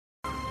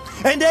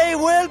and they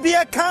will be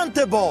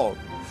accountable.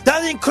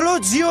 That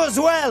includes you as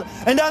well,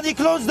 and that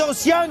includes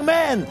those young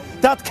men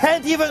that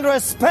can't even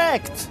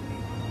respect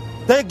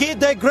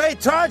the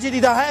great tragedy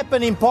that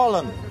happened in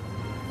Poland.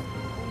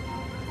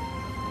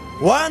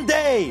 One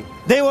day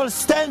they will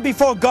stand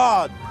before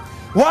God.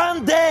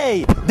 One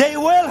day they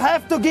will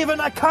have to give an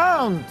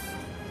account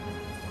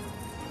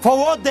for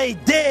what they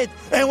did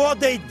and what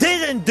they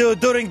didn't do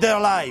during their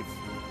life.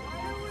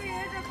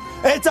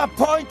 It's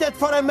appointed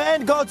for a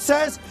man, God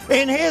says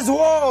in His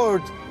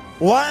word,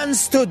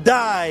 once to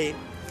die,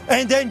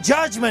 and then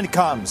judgment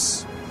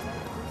comes.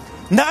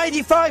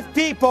 95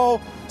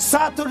 people,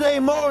 Saturday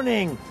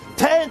morning,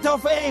 10th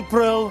of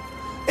April,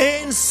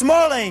 in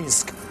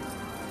Smolensk.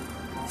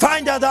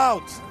 Find that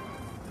out.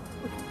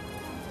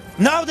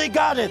 Now they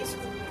got it.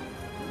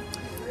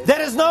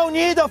 There is no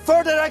need of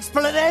further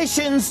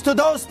explanations to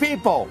those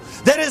people.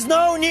 There is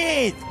no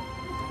need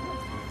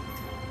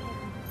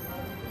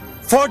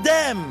for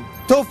them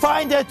to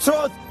find the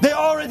truth. They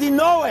already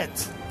know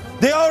it.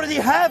 They already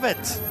have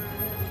it.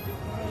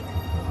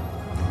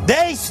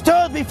 They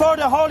stood before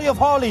the Holy of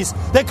Holies,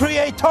 the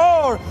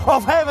Creator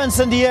of heavens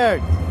and the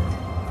earth.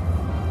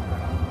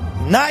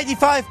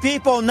 95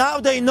 people, now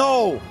they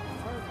know.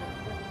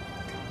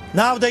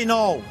 Now they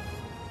know.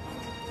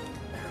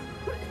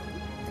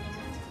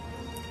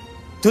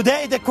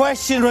 Today the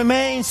question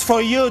remains for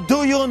you,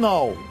 do you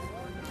know?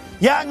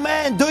 Young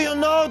man, do you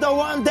know that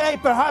one day,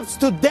 perhaps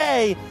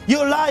today,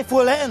 your life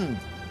will end?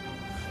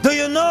 Do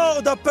you know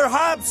that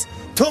perhaps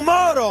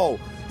tomorrow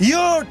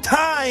your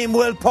time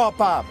will pop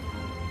up?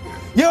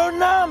 Your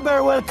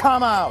number will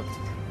come out.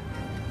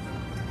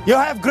 You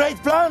have great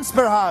plans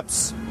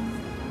perhaps.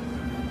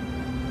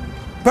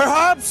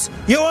 Perhaps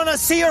you want to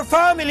see your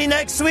family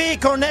next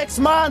week or next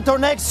month or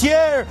next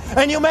year,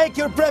 and you make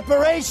your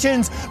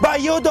preparations,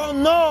 but you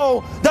don't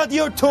know that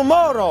your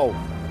tomorrow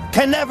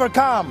can never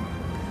come.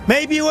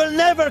 Maybe it will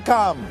never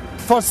come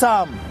for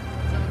some.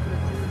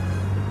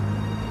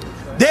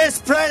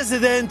 This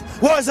president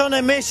was on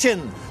a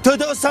mission to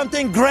do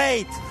something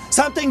great,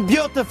 something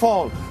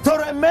beautiful, to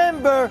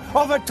remember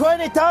over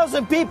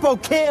 20,000 people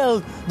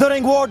killed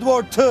during World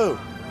War II.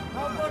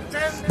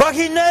 But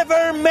he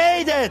never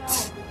made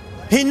it.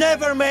 He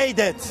never made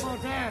it.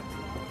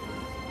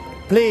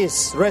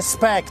 Please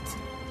respect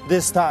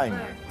this time.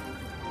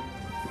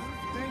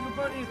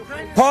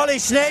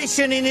 Polish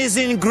nation is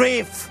in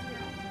grief.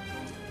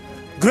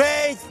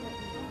 Great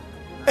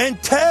and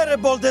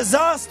terrible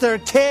disaster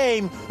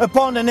came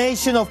upon the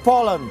nation of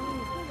Poland.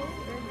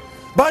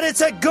 But it's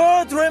a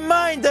good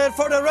reminder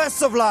for the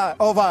rest of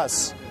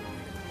us.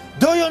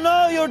 Do you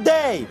know your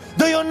day?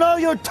 Do you know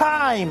your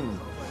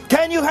time?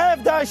 Can you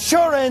have the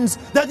assurance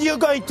that you're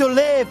going to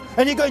live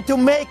and you're going to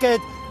make it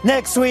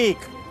next week?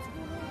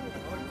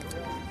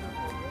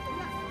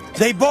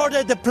 They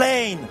boarded the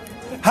plane,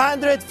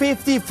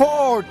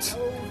 154th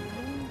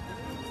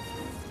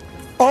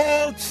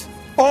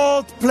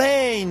old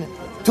plane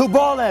to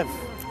Bolev.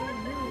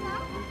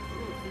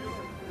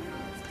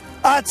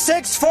 At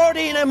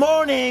 6:40 in the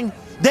morning,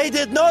 they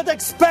did not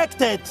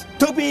expect it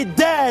to be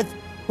dead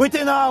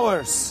within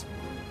hours.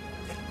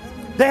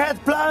 They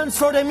had plans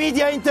for the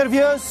media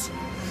interviews.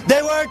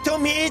 They were to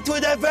meet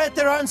with the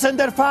veterans and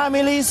their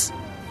families.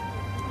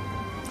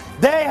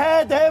 They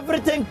had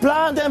everything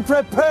planned and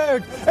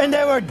prepared, and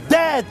they were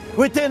dead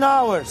within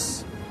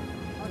hours.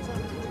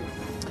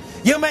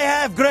 You may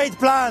have great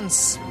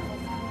plans.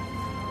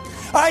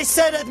 I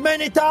said it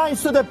many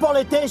times to the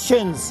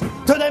politicians,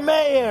 to the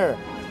mayor,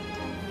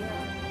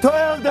 to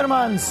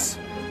aldermans,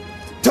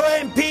 to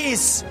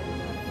MPs,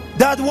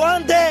 that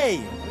one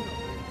day,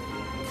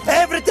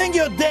 everything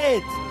you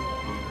did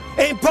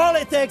in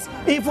politics,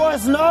 if it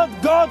was not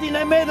God in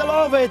the middle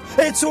of it,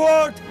 it's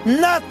worth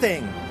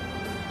nothing.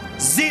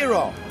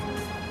 Zero.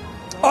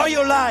 All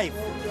your life.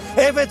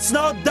 If it's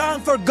not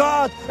done for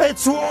God,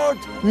 it's worth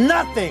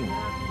nothing.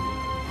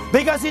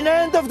 Because in the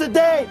end of the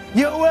day,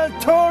 you will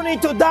turn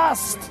into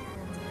dust.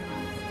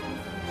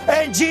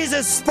 And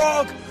Jesus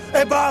spoke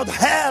about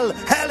hell.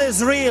 Hell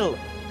is real.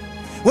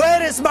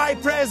 Where is my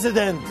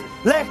president,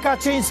 Lech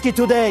Kaczynski,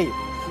 today?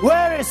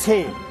 Where is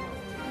he?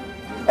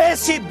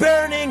 Is he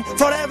burning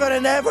forever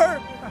and ever?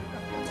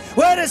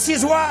 Where is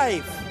his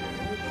wife?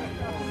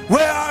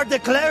 Where are the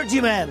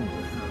clergymen?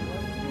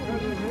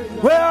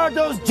 Where are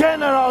those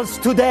generals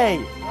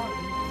today?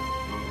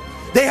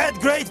 They had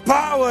great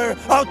power,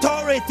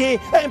 authority,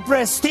 and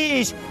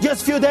prestige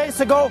just a few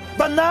days ago,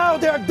 but now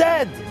they're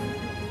dead.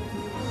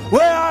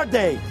 Where are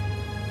they?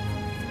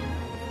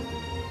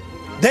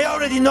 They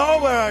already know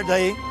where are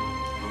they.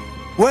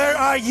 Where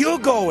are you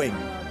going?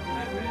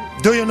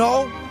 Do you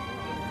know?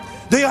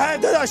 Do you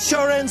have that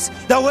assurance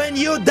that when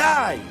you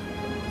die,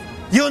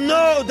 you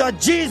know that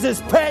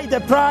Jesus paid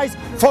the price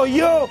for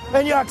you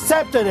and you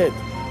accepted it?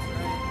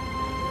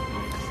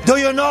 Do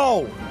you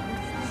know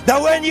that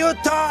when your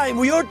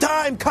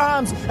time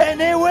comes,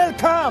 and it will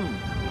come,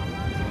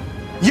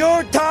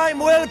 your time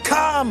will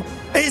come,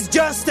 it's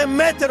just a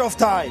matter of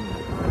time.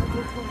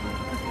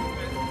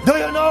 Do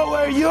you know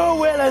where you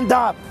will end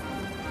up?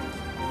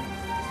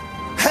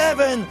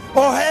 heaven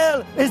or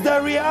hell is the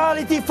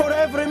reality for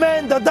every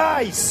man that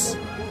dies.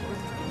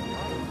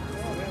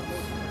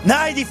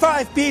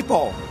 95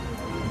 people.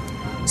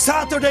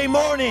 Saturday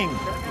morning,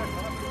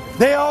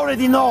 they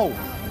already know.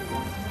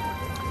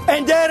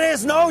 And there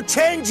is no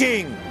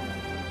changing.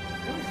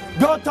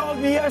 God told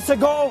me years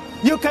ago,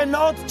 you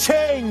cannot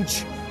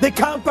change the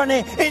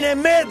company in the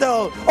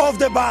middle of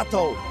the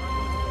battle.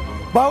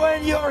 But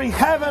when you're in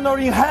heaven or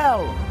in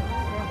hell,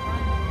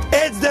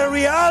 it's the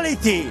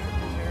reality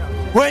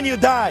when you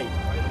die.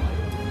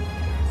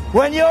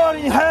 When you're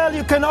in hell,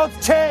 you cannot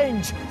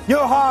change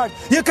your heart.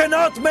 You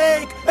cannot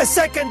make a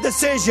second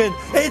decision.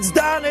 It's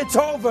done, it's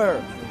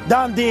over.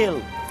 Done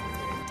deal.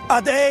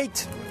 At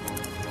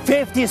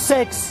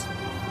 8:56,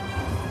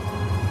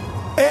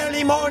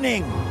 early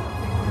morning,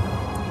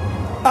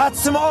 at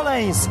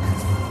Smolensk,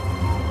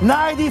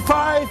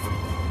 95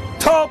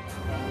 top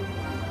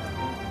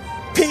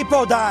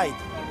people died.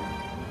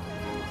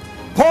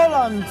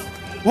 Poland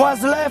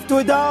was left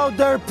without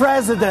their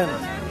president.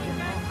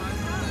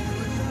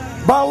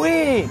 But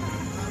we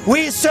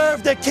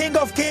serve the King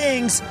of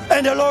Kings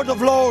and the Lord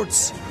of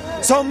Lords.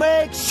 So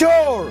make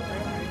sure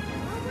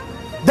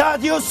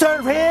that you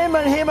serve Him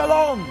and Him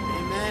alone.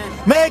 Amen.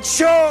 Make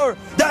sure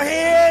that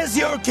He is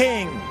your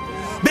King.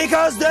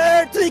 Because the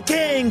earthly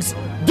kings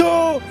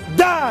do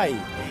die.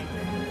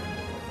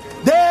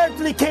 The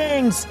earthly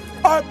kings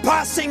are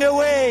passing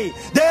away.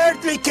 The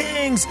earthly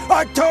kings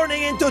are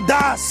turning into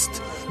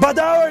dust. But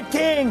our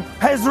King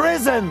has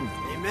risen.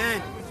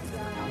 Amen.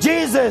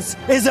 Jesus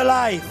is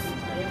alive.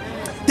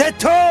 The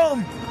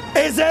tomb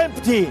is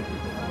empty.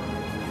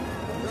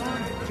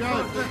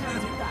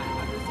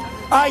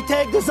 I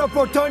take this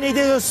opportunity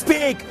to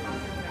speak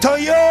to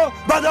you,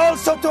 but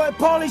also to a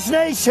Polish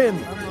nation.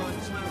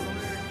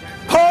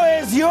 Who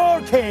is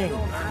your King?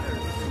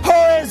 Who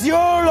is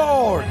your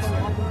Lord?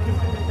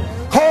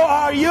 Who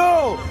are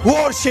you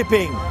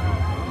worshiping?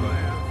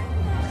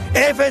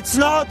 If it's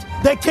not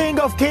the King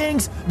of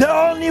Kings, the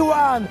only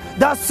one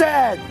that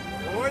said,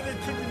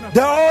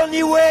 the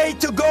only way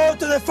to go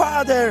to the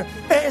Father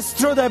is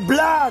through the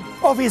blood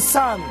of His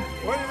Son.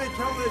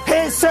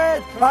 He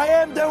said, I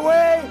am the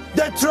way,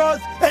 the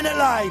truth, and the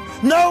life.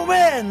 No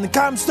man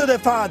comes to the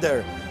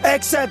Father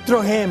except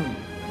through Him.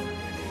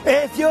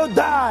 If you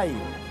die,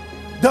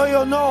 do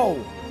you know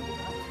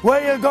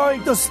where you're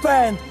going to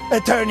spend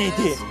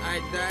eternity?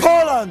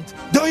 Poland,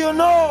 do you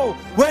know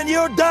when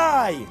you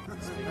die?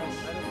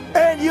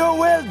 And you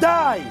will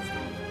die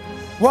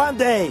one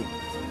day.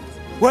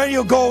 Where are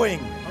you going?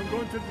 I'm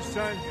going to the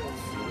sun.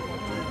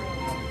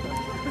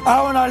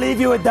 I want to leave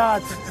you with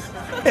that.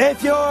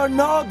 If you are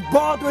not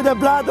bought with the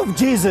blood of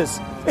Jesus,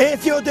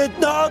 if you did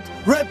not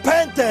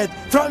repent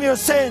from your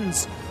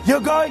sins, you're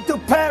going to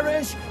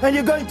perish and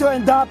you're going to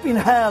end up in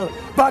hell.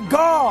 But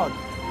God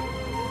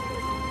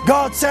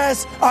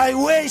says, I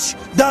wish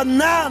that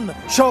none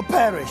shall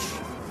perish.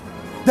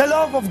 The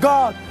love of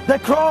God, the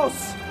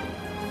cross,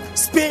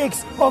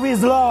 speaks of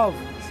His love.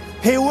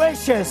 He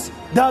wishes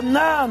that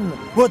none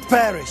would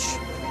perish.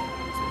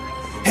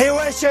 He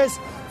wishes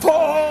for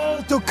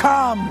all to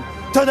come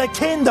to the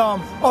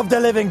kingdom of the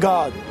living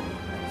God.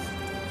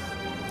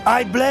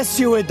 I bless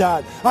you with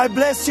that. I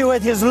bless you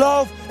with His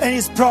love and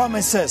His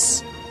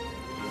promises.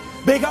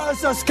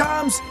 Because this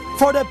comes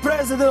for the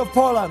President of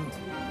Poland.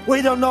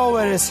 We don't know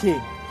where is he.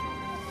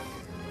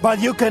 But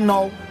you can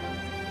know.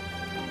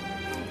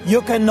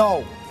 You can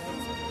know.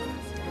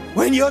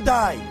 When you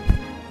die,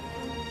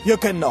 you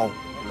can know.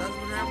 That's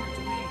what happened to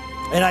me.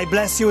 And I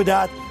bless you with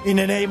that in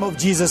the name of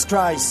Jesus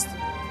Christ.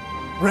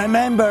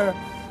 Remember,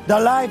 the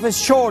life is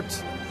short.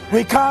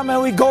 We come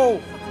and we go.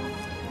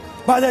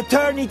 But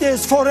eternity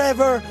is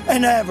forever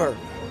and ever.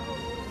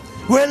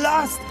 Will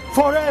last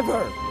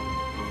forever.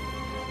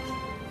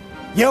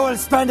 You will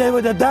spend it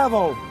with the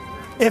devil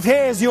if he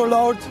is your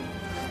Lord.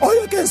 Or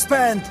you can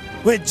spend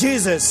with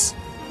Jesus,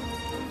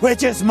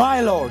 which is my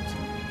Lord.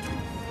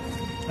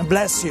 And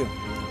bless you.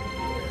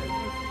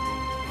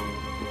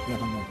 Yeah,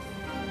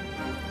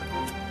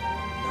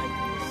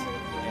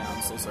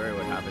 I'm so sorry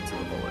what happened to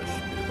the Polish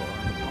people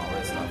and all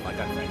that stuff. I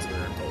got friends who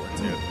are in Poland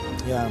too.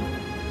 Yeah.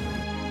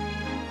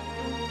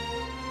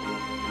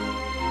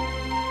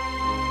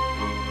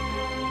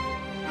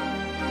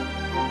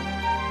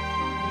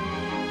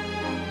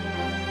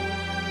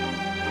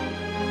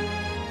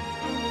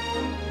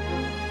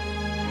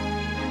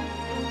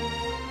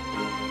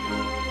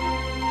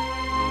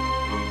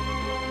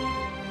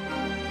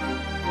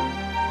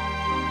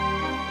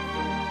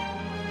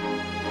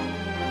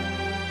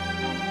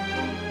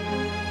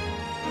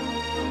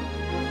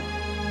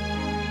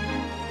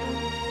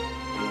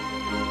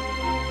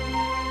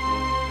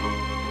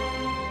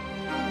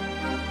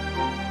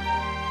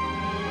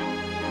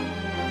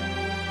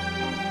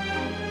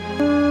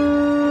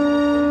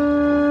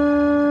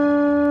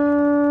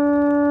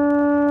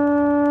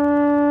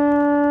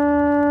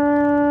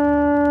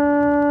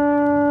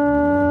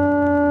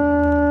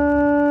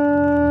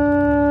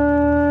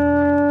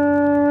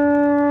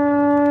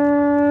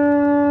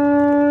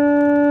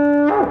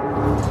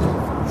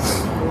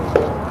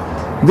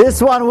 This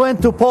one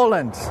went to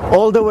Poland,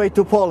 all the way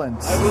to Poland.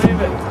 I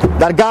believe it.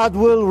 That God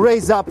will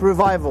raise up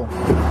revival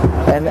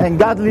and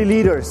godly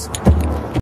leaders